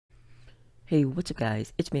Hey, what's up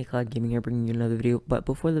guys, it's me, Cloud Gaming here, bringing you another video. But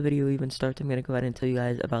before the video even starts, I'm going to go ahead and tell you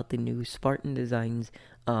guys about the new Spartan Designs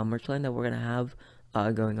merch line that we're going to have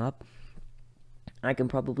going up. I can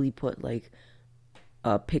probably put like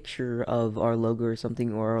a picture of our logo or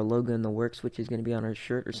something, or our logo in the works, which is going to be on our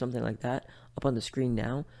shirt or something like that, up on the screen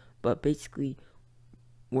now. But basically,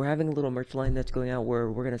 we're having a little merch line that's going out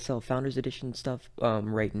where we're going to sell Founders Edition stuff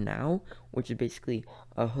right now, which is basically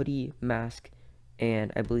a hoodie, mask,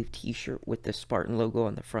 and I believe t-shirt with the Spartan logo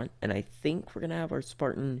on the front. And I think we're gonna have our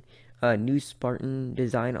Spartan new Spartan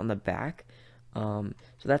design on the back. So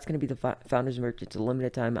that's gonna be the Founders merch. It's a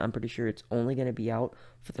limited time. I'm pretty sure it's only gonna be out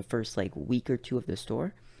for the first like week or two of the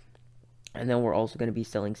store, and then we're also gonna be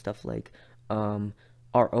selling stuff like our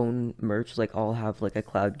own merch. Like I'll have like a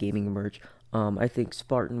Cloud Gaming merch. I think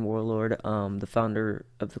Spartan Warlord, the founder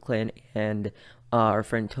of the clan, and our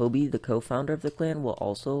friend Toby, the co-founder of the clan, will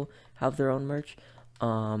also have their own merch.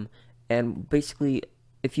 And basically,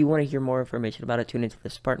 if you want to hear more information about it, tune into the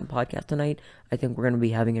Spartan podcast tonight. I think we're going to be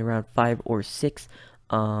having it around 5 or 6.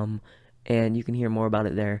 And you can hear more about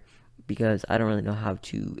it there, because I don't really know how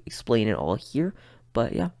to explain it all here.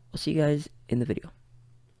 But yeah, I'll see you guys in the video.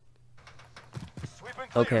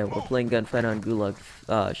 Okay, we're playing Gunfight on Gulag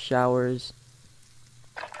Showers.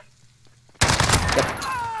 Yep.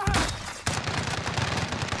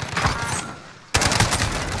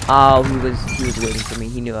 Oh, he was waiting for me.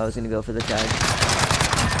 He knew I was gonna go for the tag.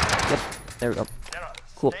 Yep, there we go.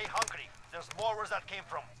 Cool. There's more where that came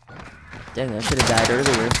from. Dang, I should have died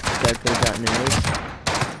earlier. That could have gotten an ace.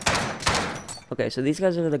 Okay, so these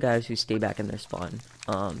guys are the guys who stay back in their spawn.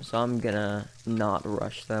 So I'm gonna not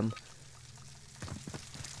rush them.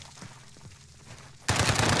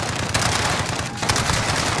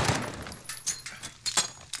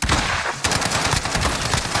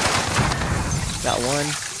 Got one.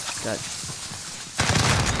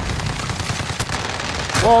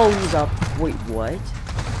 Whoa, he's up. Wait, what?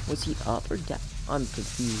 Was he up or down? I'm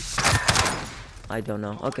confused. I don't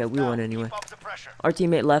know. Okay, we won anyway. Our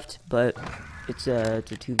teammate left, but it's a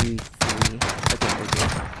 2v3. I think we're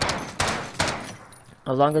good.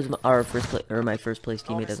 As long as my first place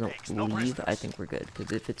teammate doesn't leave, I think we're good.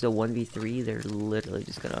 Because if it's a 1v3, they're literally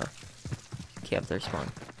just gonna camp their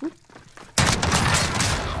spawn. Whoop.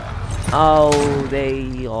 Oh,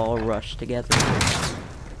 they all rush together.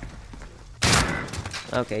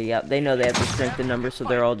 Okay, yeah, they know they have the strength in numbers, so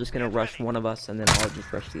they're all just gonna rush one of us, and then I'll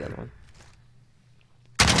just rush the other one.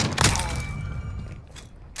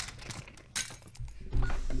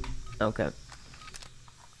 Okay.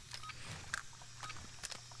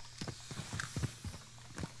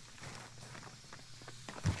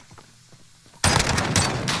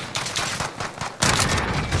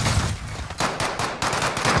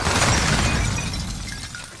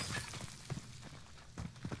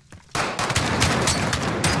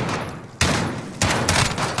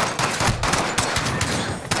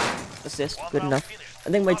 Assist, good enough. I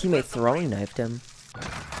think my teammate throwing knifed him.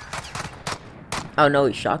 Oh no,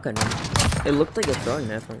 he shotgunned him. It looked like a throwing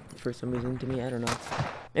knife for some reason to me, I don't know.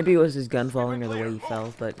 Maybe it was his gun falling or the way he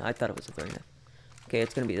fell, but I thought it was a throwing knife. Okay,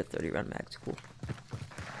 it's gonna be the 30 round max, cool.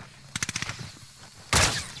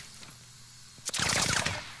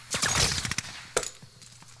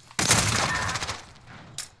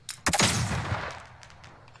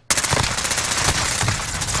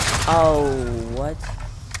 Oh, what?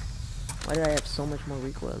 Why did I have so much more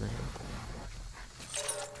recoil than him?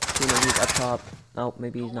 You know, he's up top. Oh,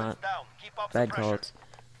 maybe he's not. Bad calls.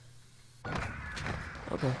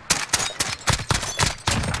 Okay.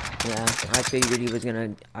 Yeah, I figured he was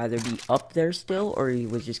gonna either be up there still, or he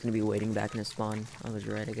was just gonna be waiting back in his spawn. I was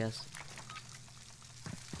right, I guess.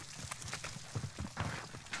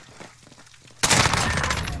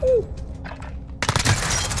 Ooh.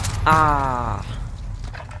 Ah!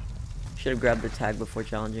 Should have grabbed the tag before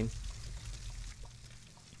challenging.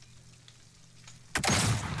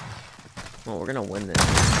 Well, we're gonna win this.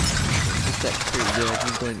 That's pretty good.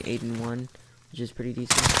 He's going 8-1, which is pretty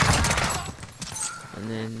decent. And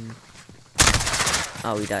then,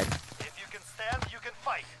 oh, he died. If you can stand, you can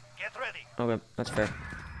fight. Get ready. Okay, that's fair.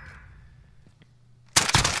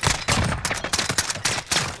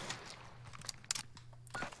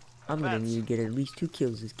 I'm gonna need to get at least 2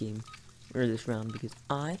 kills this game, or this round, because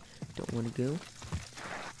I don't want to go.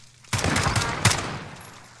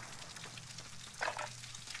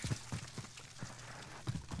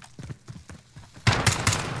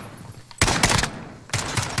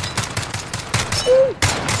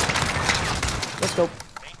 Let's go.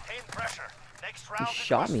 Maintain pressure. Next round He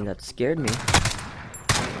shot me, that scared me.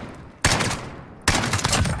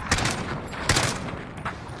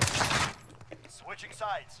 Switching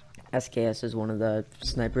sides. SKS is one of the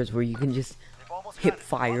snipers where you can just They've almost got hit it. One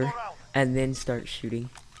fire more round. and then start shooting.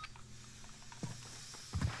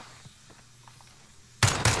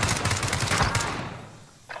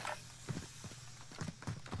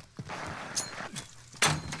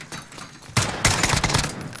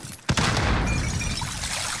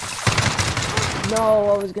 No,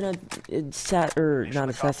 I was gonna not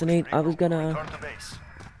assassinate. I was gonna Return to base.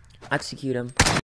 execute him.